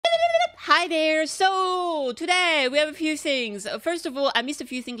Hi there! So, today we have a few things. First of all, I missed a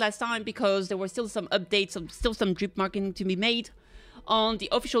few things last time because there were still some updates, still some drip marketing to be made on the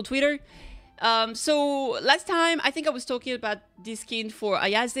official Twitter. So, last time, I think I was talking about this skin for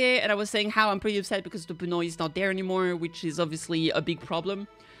Ayase, and I was saying how I'm pretty upset because the Bunoi is not there anymore, which is obviously a big problem.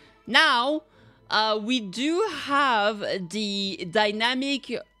 Now, we do have the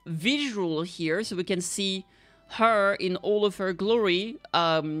dynamic visual here, so we can see her in all of her glory,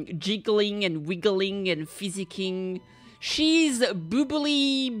 jiggling and wiggling and physicking. She's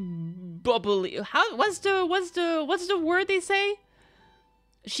boobily bubbly. What's the word they say?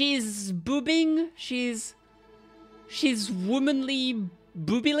 She's boobing. She's womanly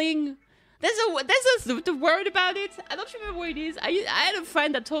boobling. There's the word about it. I don't remember what it is. I had a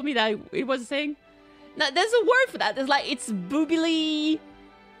friend that told me that it was a thing. No, there's a word for that. It's like it's boobily.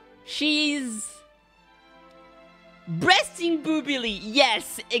 She's breasting boobily.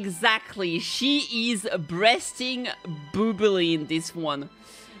 Yes, exactly. She is breasting boobily in this one.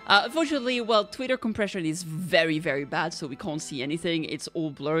 Unfortunately, well, Twitter compression is very, very bad, so we can't see anything. It's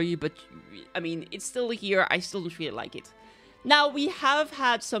all blurry, but I mean, it's still here. I still don't really like it. Now, we have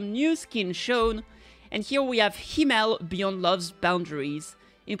had some new skins shown, and here we have Himmel Beyond Love's Boundaries.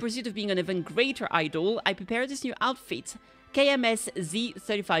 In pursuit of being an even greater idol, I prepared this new outfit, KMS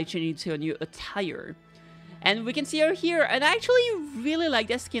Z35, changing to a new attire. And we can see her here, and I actually really like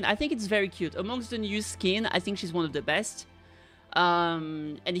that skin. I think it's very cute. Amongst the new skin, I think she's one of the best.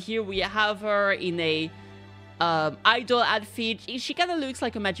 And here we have her in a idol outfit. She kind of looks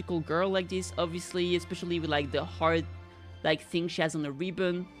like a magical girl like this, obviously, especially with like the heart like thing she has on the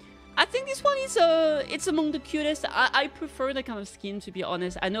ribbon. I think this one is it's among the cutest. I prefer that kind of skin, to be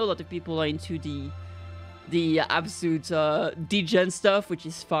honest. I know a lot of people are into the absolute degen stuff, which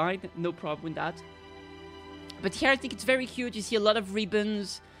is fine, no problem with that. But here I think it's very cute. You see a lot of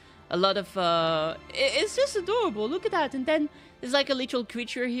ribbons, a lot of it's just adorable. Look at that. And then there's like a little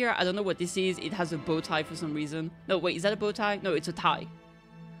creature here. I don't know what this is. It has a bow tie for some reason. No, wait, is that a bow tie? No, it's a tie.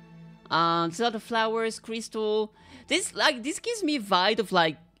 There's a lot of flowers, crystal. This gives me a vibe of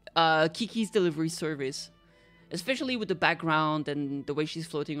like Kiki's delivery service, especially with the background and the way she's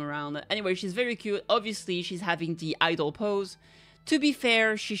floating around. Anyway, she's very cute. Obviously, she's having the idol pose. To be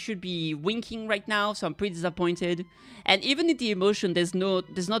fair, she should be winking right now, so I'm pretty disappointed. And even in the emotion, there's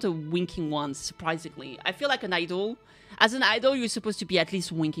not a winking once, surprisingly. I feel like an idol. As an idol, you're supposed to be at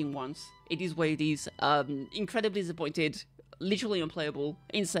least winking once. It is what it is. Incredibly disappointed. Literally unplayable.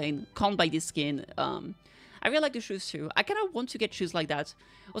 Insane. Can't buy this skin. I really like the shoes too. I kind of want to get shoes like that.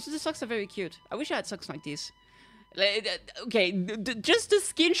 Also, the socks are very cute. I wish I had socks like this. Okay, just the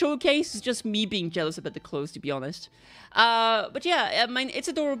skin showcase is just me being jealous about the clothes, to be honest. But yeah, I mean, it's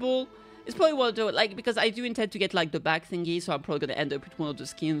adorable. It's probably what I'll do, like, because I do intend to get like the back thingy, so I'm probably gonna end up with one of the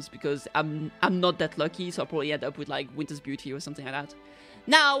skins because I'm not that lucky, so I'll probably end up with like Winter's Beauty or something like that.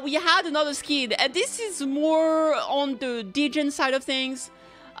 Now we had another skin, and this is more on the degen side of things.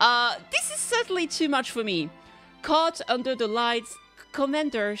 This is certainly too much for me. Caught under the lights,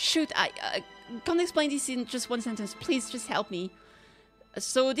 Commander, shoot, I can't explain this in just one sentence. Please, just help me.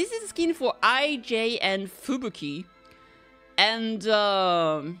 So this is a skin for IJ and Fubuki. And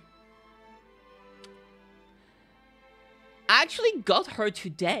I actually got her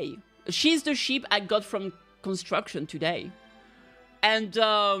today. She's the ship I got from construction today. And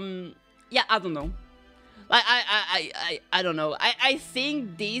yeah, I don't know. Like I don't know. I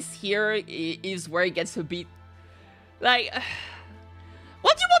think this here is where it gets a bit like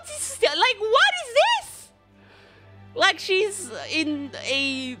what do you want this? Like, what is this? Like, she's in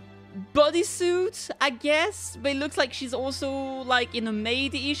a bodysuit, I guess, but it looks like she's also like in a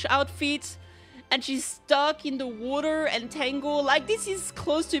maid-ish outfit, and she's stuck in the water and tangled. Like, this is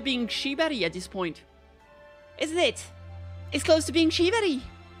close to being shibari at this point, isn't it? It's close to being shibari.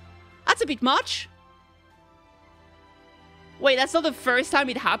 That's a bit much. Wait, that's not the first time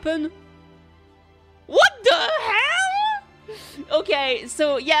it happened? What the hell? Okay,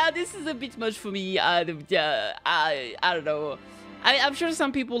 so yeah, this is a bit much for me. I don't know. I'm sure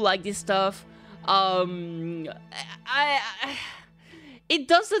some people like this stuff. It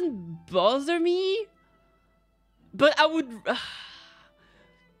doesn't bother me, but I would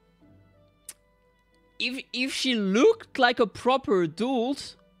if she looked like a proper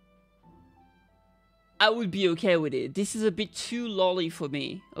adult, I would be okay with it. This is a bit too lolly for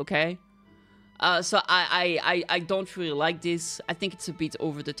me, okay? So I don't really like this. I think it's a bit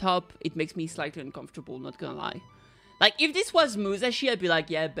over the top. It makes me slightly uncomfortable, not gonna lie. Like, if this was Musashi, I'd be like,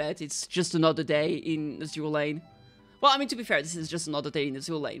 yeah, bet, it's just another day in Azur Lane. Well, I mean, to be fair, this is just another day in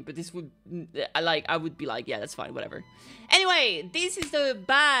Azur Lane, but this would, I would be like, yeah, that's fine, whatever. Anyway, this is the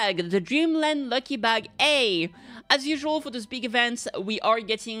bag, the Dreamland Lucky Bag A. As usual for those big events, we are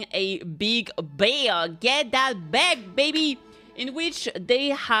getting a big bag. Get that bag, baby! In which they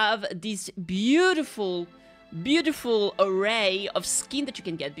have this beautiful array of skin that you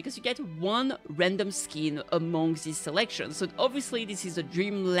can get, because you get one random skin amongst these selections. So obviously, this is the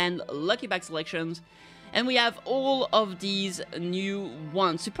Dreamland Lucky Bag selections. And we have all of these new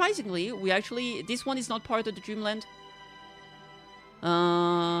ones. Surprisingly, this one is not part of the Dreamland.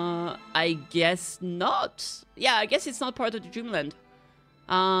 I guess not. Yeah, I guess it's not part of the Dreamland.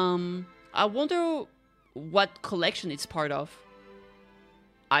 I wonder what collection it's part of.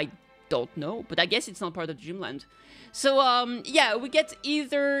 I don't know, but I guess it's not part of the Dreamland. So, yeah, we get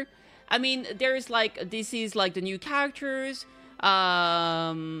either... I mean, there's like... This is like the new characters...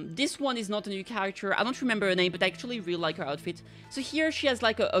 this one is not a new character. I don't remember her name, but I actually really like her outfit. So here she has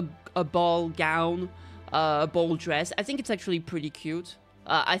like a ball gown, a ball dress. I think it's actually pretty cute.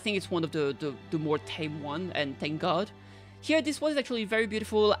 I think it's one of the more tame one, and thank God. Here, this one is actually very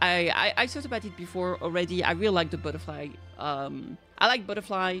beautiful. I thought about it before already. I really like the butterfly. I like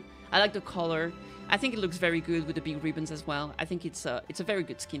butterfly. I like the color. I think it looks very good with the big ribbons as well. I think it's a very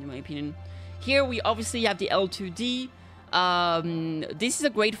good skin in my opinion. Here we obviously have the L2D. This is a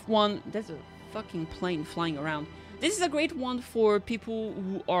great one. There's a fucking plane flying around. This is a great one for people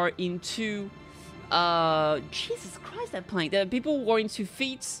who are into, Jesus Christ, that plane. There are people who are into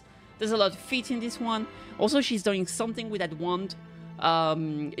feats. There's a lot of feet in this one. Also, she's doing something with that wand.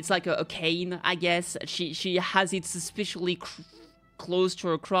 It's like a cane, I guess. She has it suspiciously close to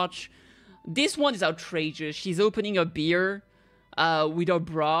her crotch. This one is outrageous. She's opening a beer. With her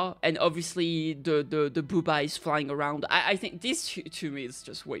bra, and obviously the booba is flying around. I think this to me is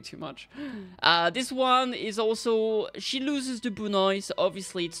just way too much. This one is also, she loses the boo noise.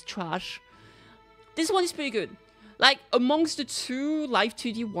 Obviously it's trash. This one is pretty good. Like amongst the two live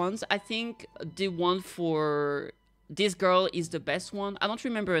 2D ones, I think the one for this girl is the best one. I don't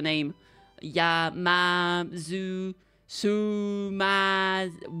remember her name. Yamazu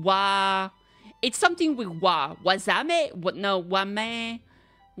Sumawa. It's something with wa. Wazame? What? No, wame.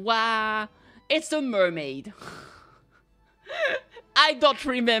 Wa. It's the mermaid. I don't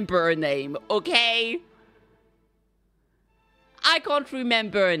remember her name, okay? I can't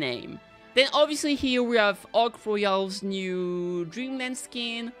remember her name. Then obviously here we have Arc Royale's new Dreamland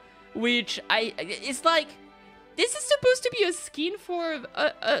skin, which it's like, this is supposed to be a skin for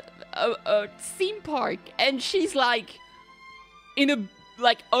a theme park, and she's like in a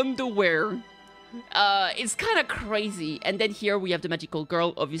like underwear. It's kind of crazy. And then here we have the magical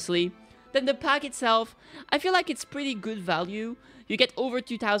girl, obviously. Then the pack itself, I feel like it's pretty good value. You get over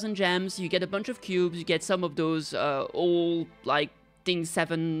 2,000 gems, you get a bunch of cubes, you get some of those all like thing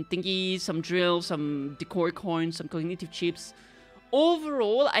 7 thingies, some drills, some decor coins, some cognitive chips.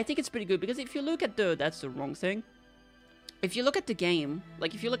 Overall, I think it's pretty good, because if you look at that's the wrong thing. If you look at the game,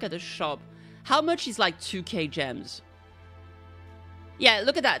 like if you look at the shop, how much is like 2k gems? Yeah,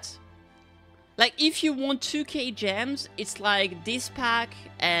 look at that. Like, if you want 2k gems, it's like this pack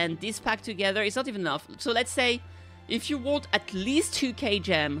and this pack together. It's not even enough. So let's say, if you want at least 2k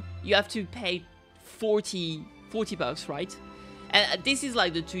gem, you have to pay 40 bucks, right? And this is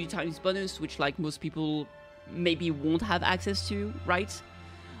like the 2 times bonus, which like most people maybe won't have access to, right?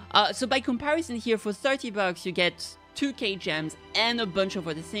 So by comparison here, for 30 bucks, you get 2k gems and a bunch of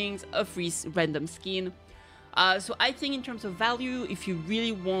other things, a free random skin. So I think in terms of value, if you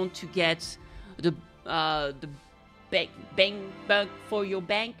really want to get the bang for your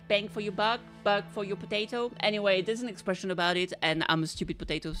buck for your potato. Anyway, there's an expression about it, and I'm a stupid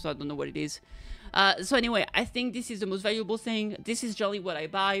potato, so I don't know what it is. So anyway, I think this is the most valuable thing. This is generally what I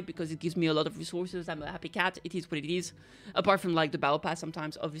buy because it gives me a lot of resources. I'm a happy cat. It is what it is. Apart from like the battle pass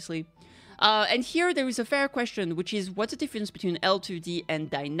sometimes, obviously. And here there is a fair question, which is what's the difference between L2D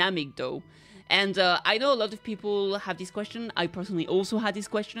and dynamic though? And I know a lot of people have this question. I personally also had this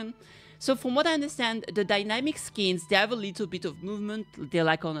question. So from what I understand, the dynamic skins, they have a little bit of movement. They're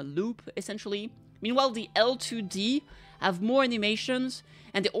like on a loop, essentially. Meanwhile, the L2D have more animations,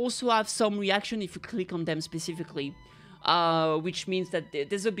 and they also have some reaction if you click on them specifically. Which means that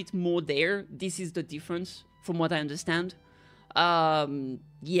there's a bit more there. This is the difference, from what I understand.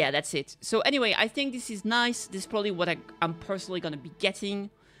 Yeah, that's it. So anyway, I think this is nice. This is probably what I'm personally going to be getting.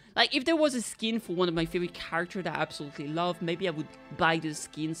 Like, if there was a skin for one of my favorite characters that I absolutely love, maybe I would buy the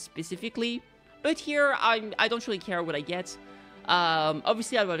skin specifically. But here, I don't really care what I get.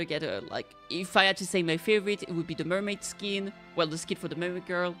 Obviously, I'd rather get like, if I had to say my favorite, it would be the mermaid skin. Well, the skin for the mermaid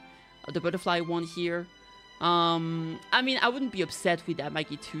girl. The butterfly one here. I mean, I wouldn't be upset with that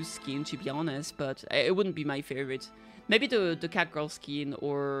Maggie 2 skin, to be honest, but it wouldn't be my favorite. Maybe the cat girl skin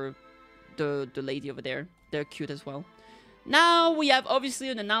or the lady over there. They're cute as well. Now we have obviously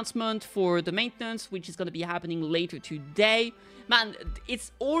an announcement for the maintenance, which is going to be happening later today. Man,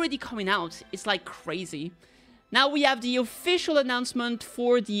 it's already coming out. It's like crazy. Now we have the official announcement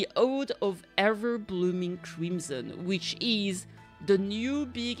for the Ode of Ever Blooming Crimson, which is the new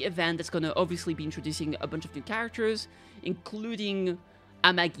big event that's going to obviously be introducing a bunch of new characters, including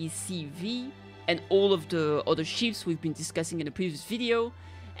Amagi CV and all of the other ships we've been discussing in the previous video.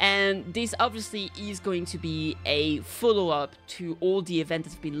 And this obviously is going to be a follow-up to all the events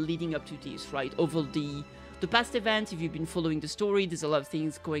that's been leading up to this, right? Over the past event, if you've been following the story, there's a lot of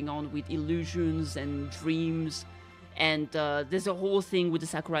things going on with illusions and dreams. And there's a whole thing with the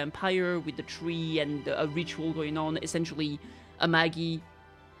Sakura Empire, with the tree and a ritual going on. Essentially, Akagi,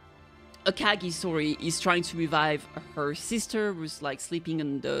 sorry, is trying to revive her sister who's like sleeping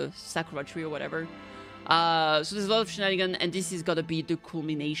in the Sakura tree or whatever. So there's a lot of shenanigans, and this is gonna be the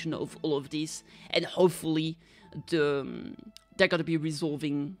culmination of all of this, and hopefully they're gonna be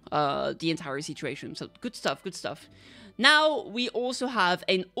resolving the entire situation. So good stuff, good stuff. Now we also have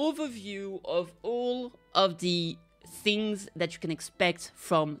an overview of all of the things that you can expect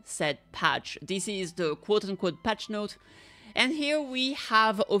from said patch. This is the quote-unquote patch note, and here we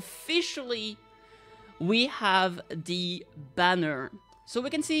have officially the banner. So we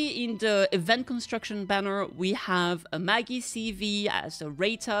can see in the event construction banner, we have a Maggie CV as a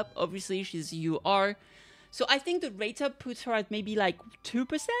rate up. Obviously, she's UR. So I think the rate up puts her at maybe like 2%?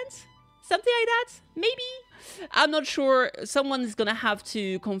 Something like that? Maybe? I'm not sure. Someone is gonna have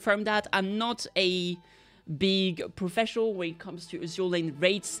to confirm that. I'm not a big professional when it comes to Azur Lane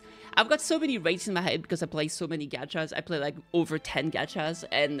rates. I've got so many rates in my head because I play so many gachas. I play like over 10 gachas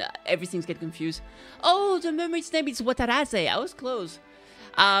and everything's getting confused. Oh, the mermaid's name is Wataraze. I was close.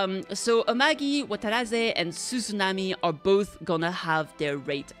 So Amagi, Wataraze, and Suzunami are both gonna have their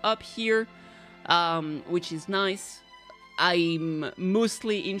rate up here, which is nice. I'm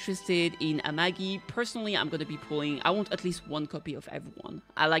mostly interested in Amagi. Personally, I'm gonna be pulling, I want at least one copy of everyone.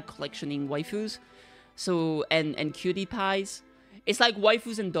 I like collectioning waifus, so, and cutie pies. It's like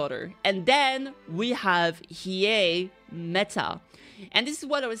waifus and daughter. And then we have Hiei Meta. And this is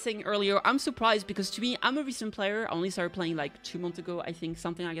what I was saying earlier. I'm surprised because to me, I'm a recent player. I only started playing like 2 months ago, I think,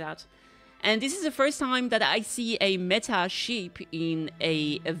 something like that. And this is the first time that I see a meta ship in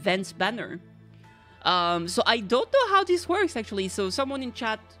a event banner. So I don't know how this works actually. So someone in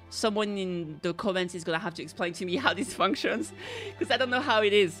chat, someone in the comments is gonna have to explain to me how this functions, because I don't know how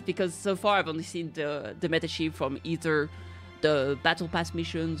it is. Because so far I've only seen the meta ship from either the battle pass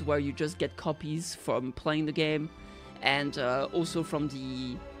missions where you just get copies from playing the game, and also from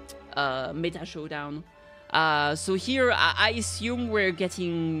the meta showdown. So here I assume we're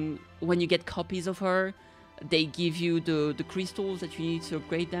getting, when you get copies of her, they give you the crystals that you need to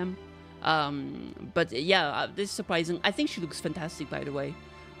upgrade them. But yeah, this is surprising. I think she looks fantastic, by the way.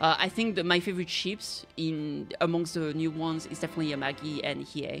 I think that my favorite ships amongst the new ones is definitely Amagi and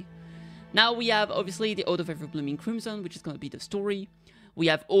Hiei. Now we have obviously the Ode of Ever Blooming Crimson, which is going to be the story. We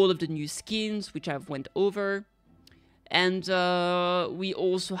have all of the new skins, which I've went over. And we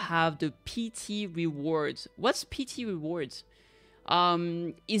also have the PT rewards. What's PT rewards?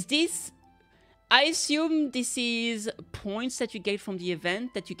 Is this... I assume this is points that you get from the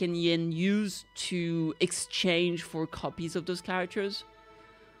event that you can then use to exchange for copies of those characters.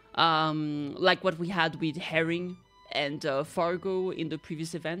 Like what we had with Herring and Fargo in the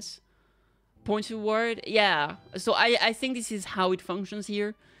previous events. Points reward, yeah. So I think this is how it functions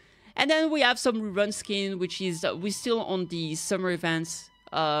here. And then we have some rerun skin, which is, we're still on the summer events,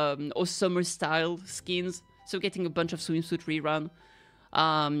 or summer style skins. So getting a bunch of swimsuit rerun.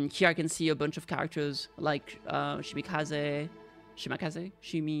 Here I can see a bunch of characters like Shikikan,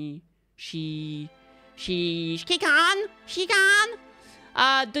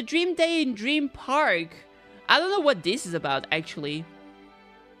 the Dream Day in Dream Park. I don't know what this is about actually.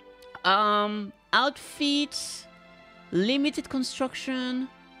 Outfit, limited construction,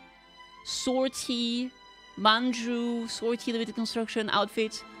 sortie, Manju, sortie, limited construction,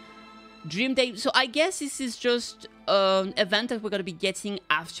 outfit, Dream Day. So I guess this is just an event that we're going to be getting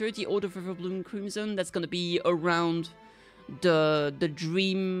after the Ode of Ever Blooming Crimson. That's going to be around the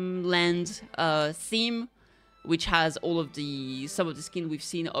Dreamland theme, which has all of some of the skin we've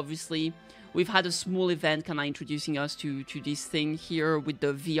seen. Obviously, we've had a small event kind of introducing us to this thing here with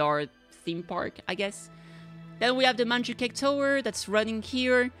the VR theme park, I guess. Then we have the Manju Cake Tower that's running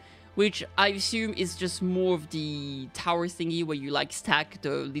here, which I assume is just more of the tower thingy where you like stack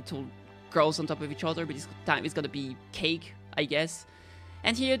the little girls on top of each other, but this time it's gonna be cake, I guess.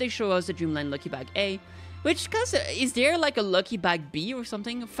 And here they show us the Dreamland Lucky Bag A, which, cause is there like a Lucky Bag B or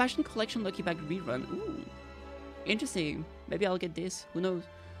something? A fashion collection Lucky Bag rerun. Ooh, interesting. Maybe I'll get this. Who knows?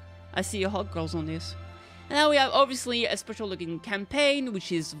 I see a hot girls on this. And now we have obviously a special looking campaign,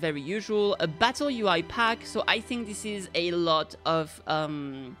 which is very usual. A battle UI pack. So I think this is a lot of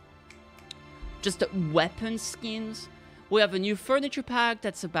just weapon skins. We have a new furniture pack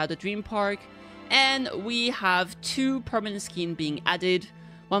that's about the Dream Park. And we have 2 permanent skins being added.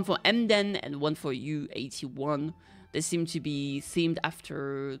 One for Emden and one for U81. They seem to be themed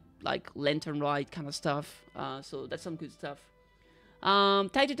after like Lantern Ride kind of stuff. So that's some good stuff.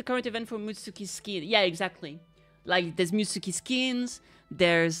 Tied to the current event for Mutsuki skin. Yeah, exactly. Like there's Mutsuki skins.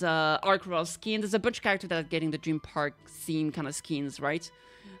 There's Arc Royal skin. There's a bunch of characters that are getting the Dream Park theme kind of skins, right?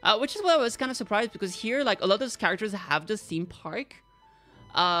 Which is why I was kind of surprised, because here, like, a lot of those characters have the theme park.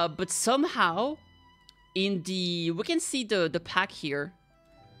 But somehow, in the... We can see the pack here.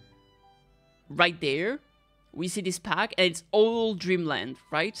 Right there. We see this pack, and it's all Dreamland,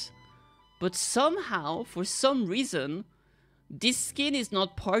 right? But somehow, for some reason, this skin is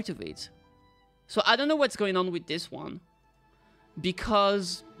not part of it. So I don't know what's going on with this one.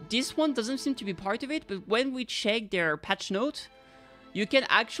 Because this one doesn't seem to be part of it, but when we check their patch note, you can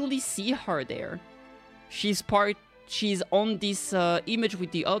actually see her there. She's on this image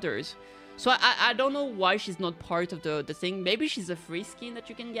with the others. So I don't know why she's not part of the thing. Maybe she's a free skin that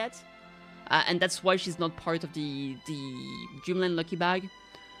you can get. And that's why she's not part of the Dreamland Lucky Bag.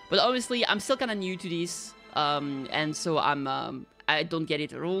 But obviously, I'm still kind of new to this. And so I don't get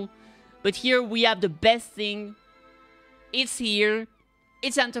it at all. But here we have the best thing. It's here.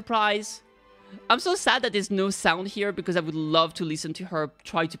 It's Enterprise. I'm so sad that there's no sound here, because I would love to listen to her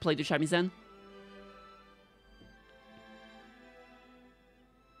try to play the shamisen.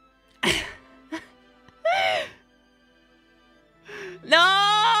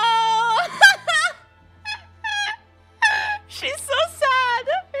 No! She's so sad.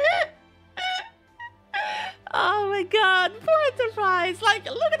 Oh my god, poor Enterprise. Like,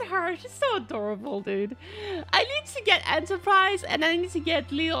 look at her. She's so adorable, dude. I need to get Enterprise, and I need to get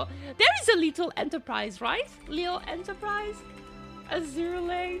Leo. There is a little Enterprise, right? Leo Enterprise? Azur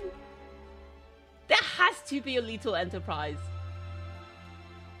Lane? There has to be a little Enterprise.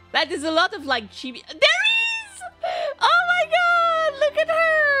 That is a lot of, like, chibi... There is! Oh my god, look at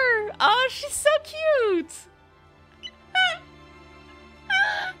her. Oh, she's so cute.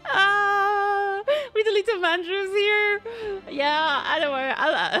 With the little managers here. Yeah,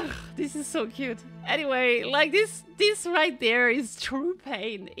 anyway, this is so cute. Anyway, like this right there is true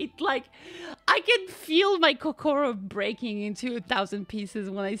pain. It, like, I can feel my kokoro breaking into 1,000 pieces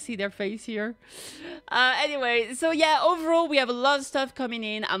when I see their face here. Anyway, so yeah, overall we have a lot of stuff coming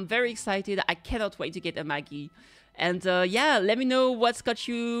in. I'm very excited. I cannot wait to get a Maggie. And yeah, let me know what's got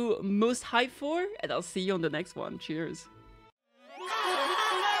you most hyped for, and I'll see you on the next one. Cheers.